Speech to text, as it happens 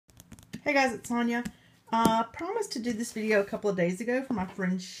Hey guys, it's Sonia. Promised to do this video a couple of days ago for my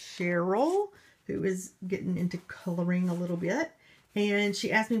friend Cheryl, who is getting into coloring a little bit. And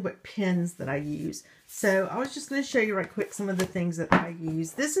she asked me what pens that I use. So I was just going to show you right quick some of the things that I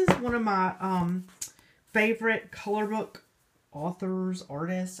use. This is one of my favorite color book authors,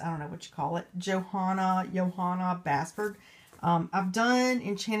 artists, I don't know what you call it, Johanna Basford. I've done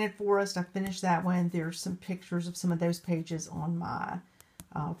Enchanted Forest. I finished that one. There's some pictures of some of those pages on my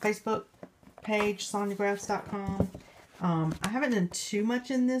Facebook page, soniagraphs.com. I haven't done too much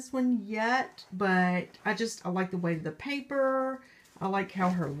in this one yet, but I like the weight of the paper. I like how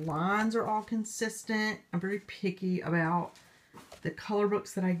her lines are all consistent. I'm very picky about the color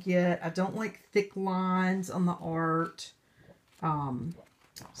books that I get. I don't like thick lines on the art.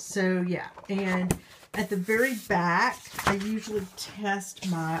 So yeah, and at the very back, I usually test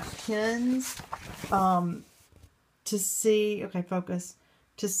my pens to see, okay, focus,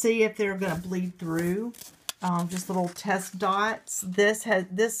 to see if they're going to bleed through. Just little test dots.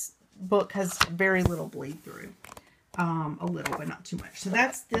 This book has very little bleed through. A little, but not too much. So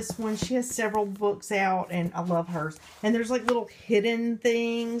that's this one. She has several books out, and I love hers. And there's like little hidden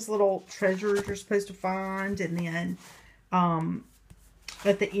things, little treasures you're supposed to find, and then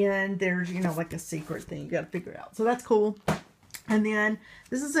at the end, there's, you know, like a secret thing you got to figure out. So that's cool. And then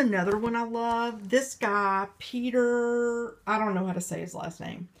this is another one I love. This guy, Peter, I don't know how to say his last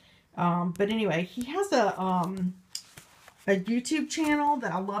name. But anyway, he has a YouTube channel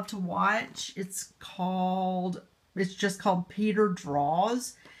that I love to watch. It's just called Peter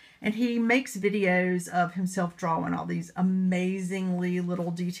Draws. And he makes videos of himself drawing all these amazingly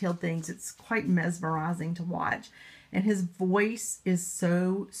little detailed things. It's quite mesmerizing to watch. And his voice is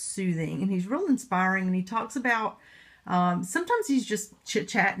so soothing, and he's real inspiring. And he talks about, sometimes he's just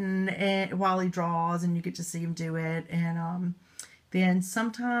chit-chatting while he draws, and you get to see him do it. And then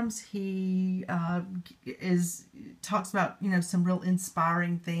sometimes he talks about, you know, some real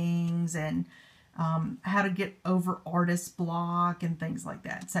inspiring things, and how to get over artist block and things like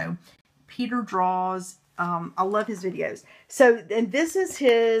that. So Peter Draws, I love his videos. So, and this is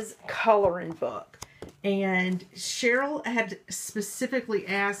his coloring book. And Cheryl had specifically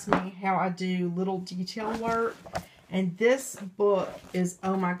asked me how I do little detail work. And this book is,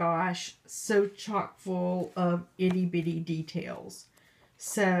 oh my gosh, so chock full of itty bitty details.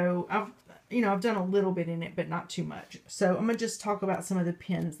 So I've done a little bit in it, but not too much. So I'm going to just talk about some of the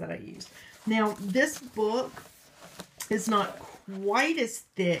pens that I use. Now, this book is not quite as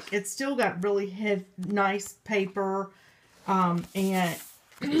thick. It's still got really nice paper, and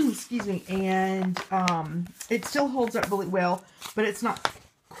excuse me, and it still holds up really well, but it's not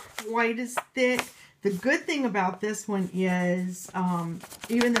quite as thick. The good thing about this one is,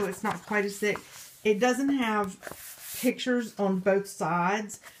 even though it's not quite as thick, it doesn't have pictures on both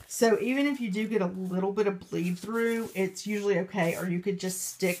sides. So even if you do get a little bit of bleed through, it's usually okay. Or you could just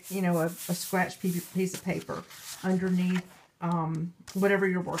stick, you know, a scratch piece of paper underneath whatever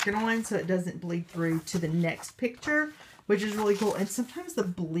you're working on, so it doesn't bleed through to the next picture, which is really cool. And sometimes the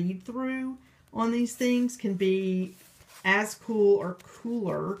bleed through on these things can be as cool or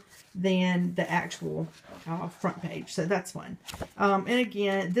cooler than the actual front page. So that's fun. And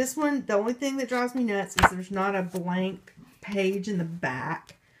again, this one, the only thing that drives me nuts is there's not a blank page in the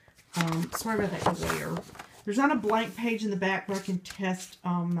back. Sorry about that glare. There's not a blank page in the back where I can test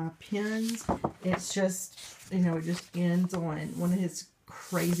my pens. It's just, you know, it just ends on one of his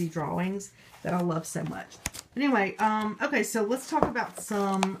crazy drawings that I love so much. But anyway, okay, so let's talk about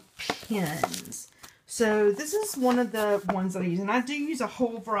some pens. So this is one of the ones that I use, and I do use a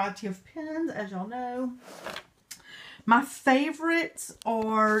whole variety of pens, as y'all know. My favorites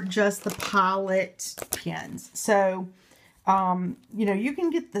are just the Pilot pens. So, you know, you can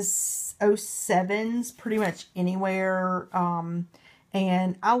get the 07s pretty much anywhere,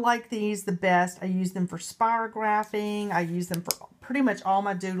 and I like these the best. I use them for spirographing. I use them for pretty much all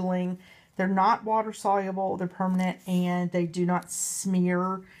my doodling. They're not water soluble, they're permanent, and they do not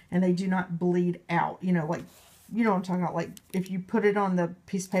smear, and they do not bleed out. You know, like, you know what I'm talking about. Like, if you put it on the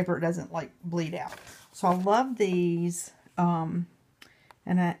piece of paper, it doesn't, like, bleed out. So I love these, and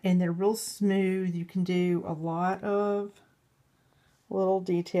they're real smooth. You can do a lot of little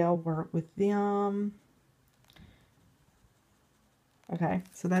detail work with them. Okay,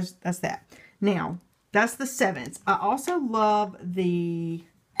 so that's that. Now, that's the 7s. I also love the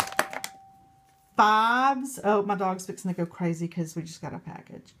 5s. Oh, my dog's fixing to go crazy because we just got a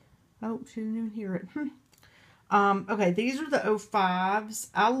package. Oh, she didn't even hear it. Okay, these are the 05s.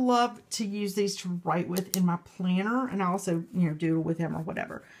 I love to use these to write with in my planner, and I also, you know, doodle with them or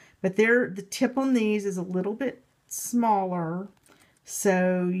whatever. But the tip on these is a little bit smaller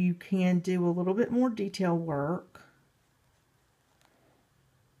So you can do a little bit more detail work.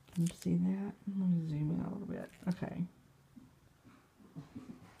 Can you see that? Let me zoom in a little bit. Okay.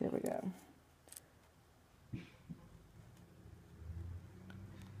 There we go.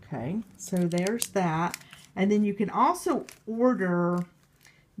 Okay, so there's that. And then you can also order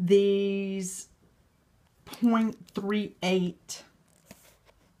these 0.38,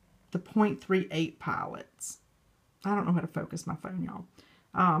 the 0.38 palettes. I don't know how to focus my phone, y'all.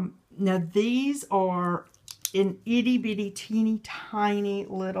 Now these are an itty bitty teeny tiny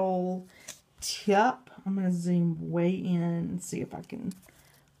little tip. I'm going to zoom way in and see if I can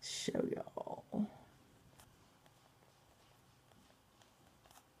show y'all.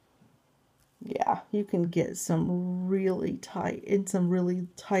 Yeah, you can get some really tight, in some really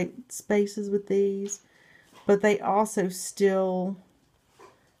tight spaces with these. But they also still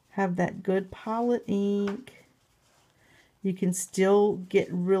have that good Pilot ink. You can still get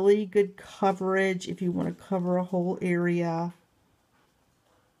really good coverage if you want to cover a whole area.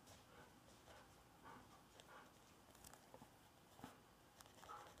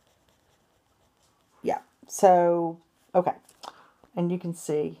 Yeah, so, okay. And you can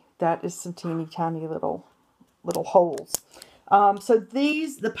see that is some teeny tiny little holes. So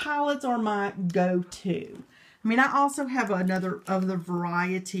the palettes are my go-to. I mean, I also have another of the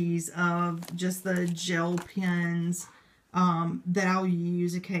varieties of just the gel pens that I'll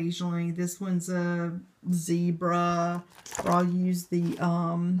use occasionally. This one's a zebra, or I'll use the,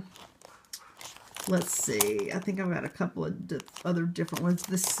 let's see, I think I've got a couple of other different ones.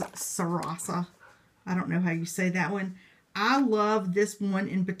 This Sarasa, I don't know how you say that one. I love this one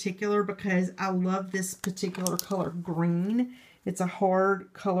in particular because I love this particular color green. It's a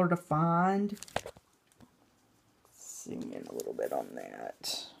hard color to find. Zoom in a little bit on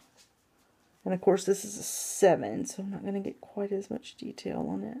that. And of course this is a 7, so I'm not going to get quite as much detail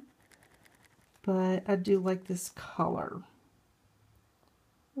on it. But I do like this color.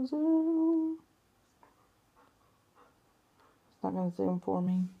 Zoom. It's not going to zoom for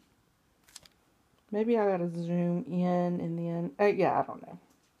me. Maybe I gotta zoom in and then, yeah, I don't know.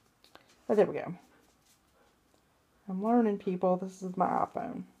 But there we go. I'm learning, people. This is my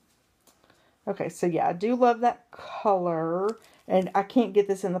iPhone. Okay, so yeah, I do love that color. And I can't get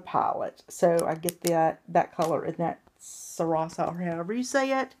this in the palette. So I get that color in that Sarasa, or however you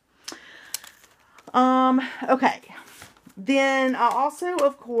say it. Okay. Then I also,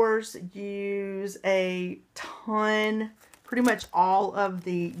 of course, use a ton, pretty much all of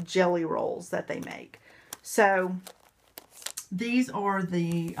the jelly rolls that they make. So these are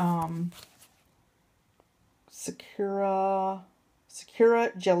the Sakura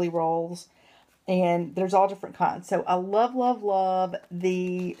jelly rolls, and there's all different kinds. So I love, love, love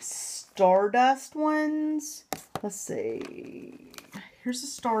the Stardust ones. Let's see. Here's a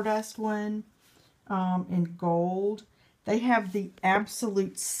Stardust one in gold. They have the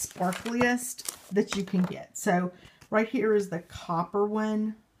absolute sparkliest that you can get. So right here is the copper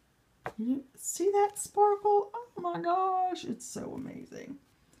one. You see that sparkle? Oh my gosh, it's so amazing.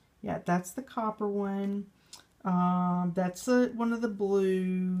 Yeah, that's the copper one. That's one of the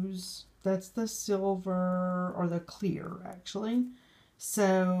blues. That's the silver, or the clear, actually.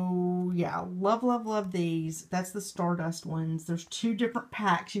 So, yeah, love, love, love these. That's the Stardust ones. There's 2 different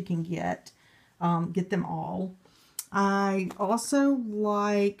packs you can get. Get them all. I also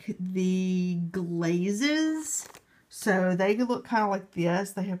like the glazes. So they look kind of like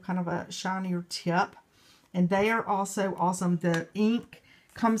this. They have kind of a shinier tip. And they are also awesome. The ink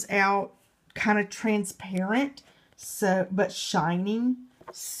comes out kind of transparent, so but shiny.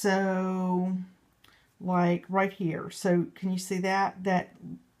 So like right here. So can you see that? That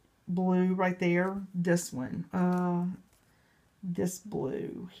blue right there? This one. This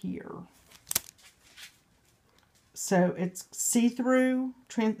blue here. So it's see-through,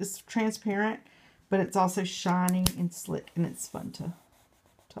 it's transparent, but it's also shiny and slick, and it's fun to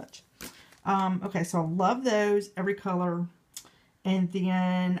touch. Okay, so I love those, every color. And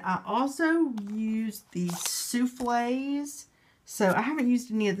then I also use the souffles. So I haven't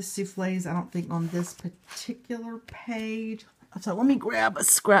used any of the souffles, I don't think, on this particular page. So let me grab a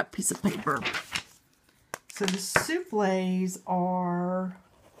scrap piece of paper. So the souffles are...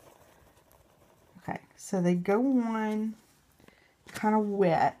 Okay, so they go on kind of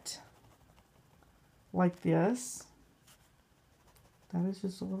wet, like this. That is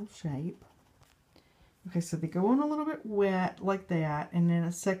just a little shape. Okay, so they go on a little bit wet, like that, and in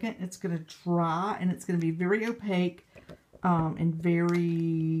a second it's going to dry, and it's going to be very opaque and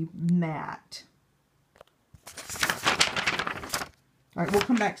very matte. All right, we'll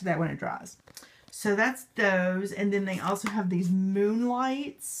come back to that when it dries. So that's those. And then they also have these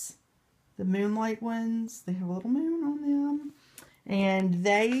moonlights. The moonlight ones. They have a little moon on them. And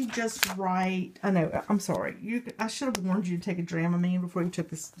they just write... Oh, no, I'm sorry. I should have warned you to take a Dramamine before you took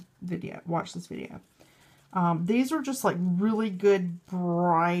this video. Watch this video. These are just like really good,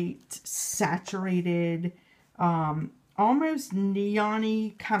 bright, saturated, almost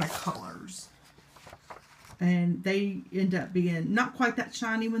neon-y kind of colors. And they end up being not quite that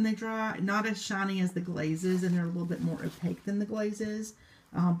shiny when they dry. Not as shiny as the glazes. And they're a little bit more opaque than the glazes.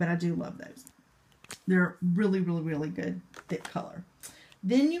 But I do love those. They're really, really, really good, thick color.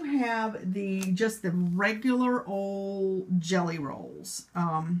 Then you have just the regular old jelly rolls.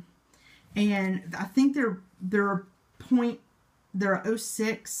 And I think they're a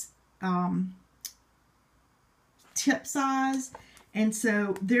 06 tip size. And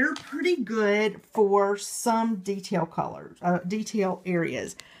so they're pretty good for some detail colors, detail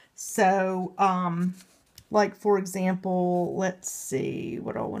areas. So, like, for example, let's see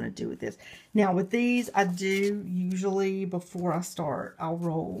what I want to do with this. Now, with these, I do usually, before I start, I'll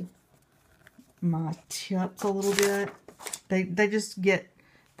roll my tips a little bit. They just get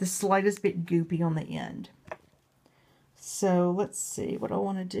the slightest bit goopy on the end. So, let's see what I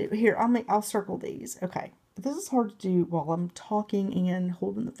want to do. Here, I'll circle these. Okay. But this is hard to do while I'm talking and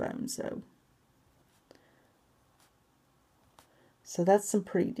holding the phone, so that's some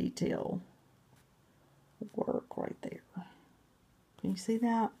pretty detail work right there. Can you see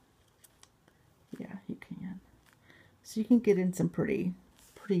that? Yeah, you can. So you can get in some pretty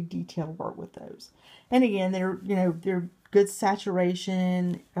detailed work with those. And again, they're good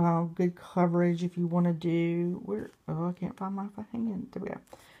saturation, good coverage if you want to do I can't find my hand. There we go.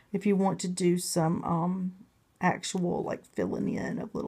 If you want to do some actual like filling in of little